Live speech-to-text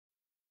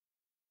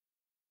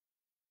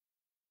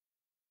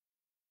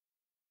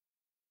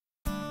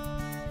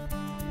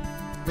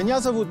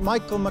Меня зовут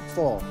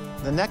McFaul,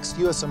 the next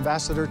U.S.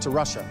 ambassador to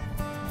Russia.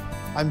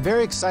 I'm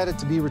very excited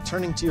to be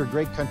returning to your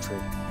great country.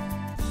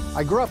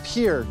 I grew up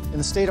here in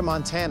the state of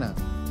Montana,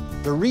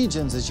 the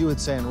regions, as you would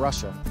say in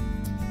Russia.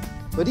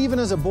 But even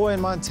as a boy in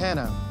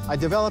Montana, I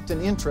developed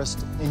an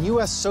interest in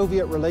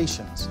U.S.-Soviet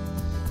relations,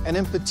 and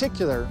in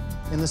particular,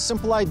 in the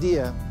simple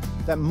idea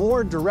that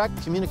more direct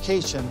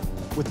communication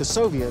with the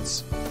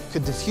Soviets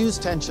could diffuse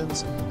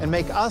tensions and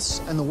make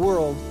us and the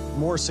world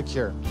more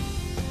secure.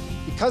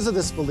 Because of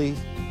this belief,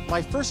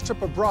 my first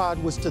trip abroad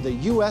was to the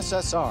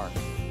USSR.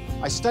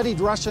 I studied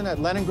Russian at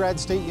Leningrad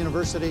State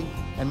University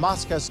and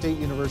Moscow State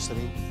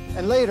University,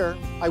 and later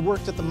I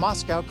worked at the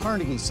Moscow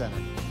Carnegie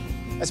Center.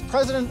 As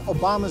President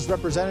Obama's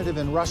representative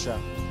in Russia,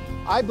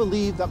 I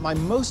believe that my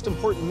most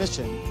important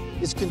mission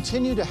is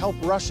continue to help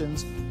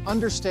Russians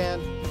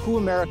understand who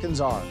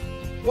Americans are,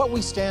 what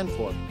we stand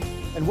for,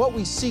 and what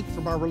we seek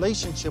from our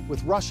relationship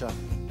with Russia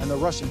and the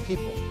Russian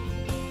people.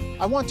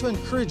 I want to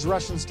encourage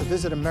Russians to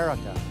visit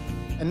America,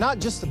 and not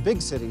just the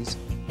big cities,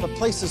 but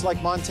places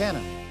like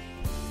Montana.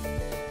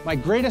 My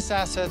greatest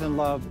asset and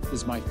love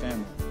is my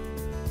family.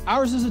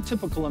 Ours is a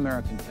typical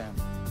American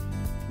family.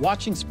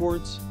 Watching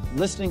sports,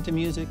 listening to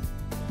music,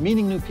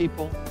 meeting new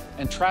people,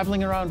 and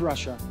traveling around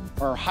Russia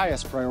are our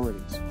highest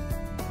priorities.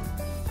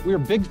 We are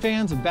big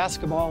fans of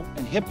basketball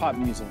and hip-hop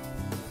music,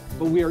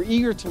 but we are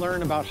eager to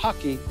learn about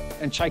hockey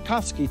and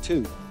Tchaikovsky,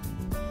 too.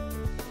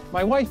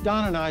 My wife,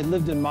 Donna, and I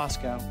lived in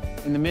Moscow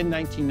in the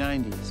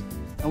mid-1990s,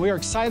 and we are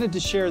excited to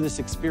share this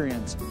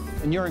experience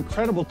in your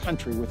incredible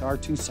country with our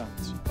two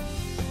sons.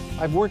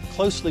 I've worked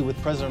closely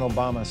with President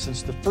Obama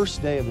since the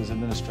first day of his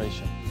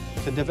administration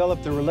to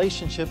develop the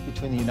relationship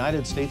between the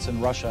United States and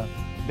Russia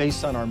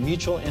based on our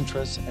mutual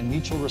interests and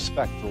mutual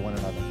respect for one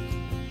another.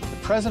 The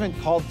President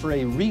called for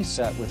a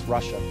reset with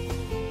Russia,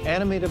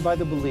 animated by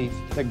the belief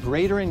that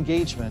greater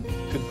engagement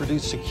could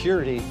produce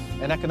security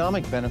and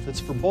economic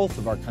benefits for both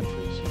of our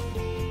countries.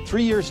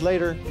 3 years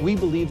later, we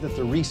believe that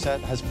the reset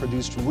has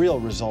produced real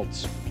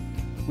results.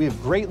 We have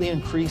greatly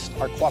increased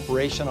our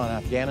cooperation on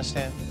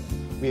Afghanistan.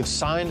 We have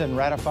signed and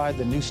ratified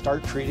the New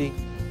START Treaty,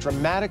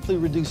 dramatically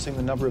reducing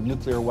the number of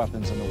nuclear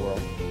weapons in the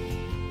world.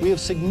 We have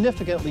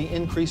significantly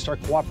increased our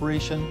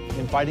cooperation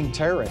in fighting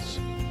terrorists.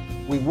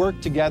 We work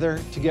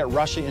together to get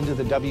Russia into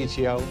the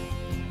WTO,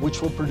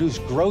 which will produce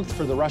growth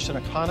for the Russian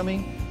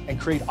economy and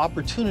create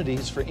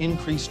opportunities for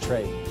increased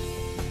trade.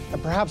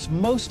 And perhaps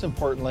most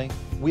importantly,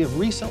 we have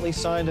recently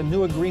signed a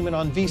new agreement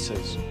on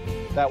visas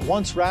that,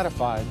 once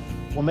ratified,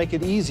 will make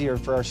it easier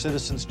for our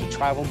citizens to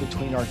travel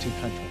between our two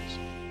countries.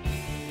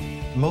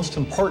 The most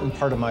important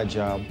part of my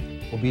job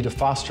will be to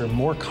foster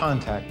more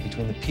contact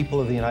between the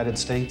people of the United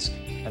States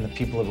and the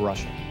people of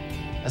Russia.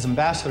 As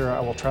ambassador, I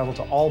will travel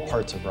to all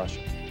parts of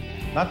Russia,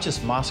 not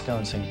just Moscow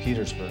and St.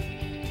 Petersburg,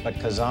 but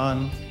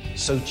Kazan,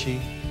 Sochi,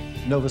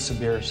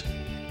 Novosibirsk,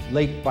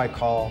 Lake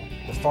Baikal,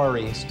 the Far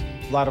East,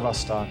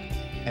 Vladivostok,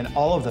 and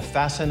all of the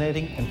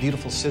fascinating and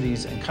beautiful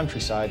cities and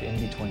countryside in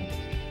between.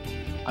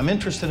 I'm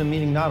interested in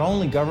meeting not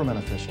only government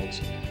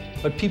officials,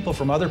 but people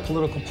from other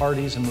political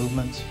parties and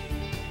movements,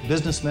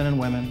 businessmen and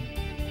women,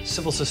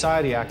 civil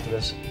society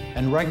activists,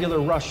 and regular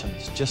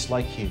Russians just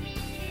like you.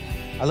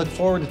 I look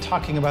forward to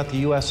talking about the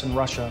U.S. and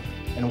Russia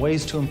and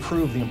ways to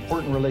improve the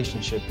important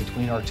relationship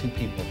between our two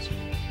peoples.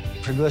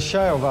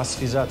 Приглашаю вас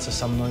связаться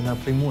со мной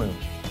напрямую.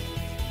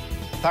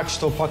 Так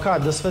что пока,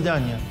 до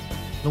свидания.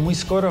 Но мы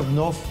скоро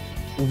вновь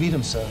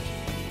увидимся.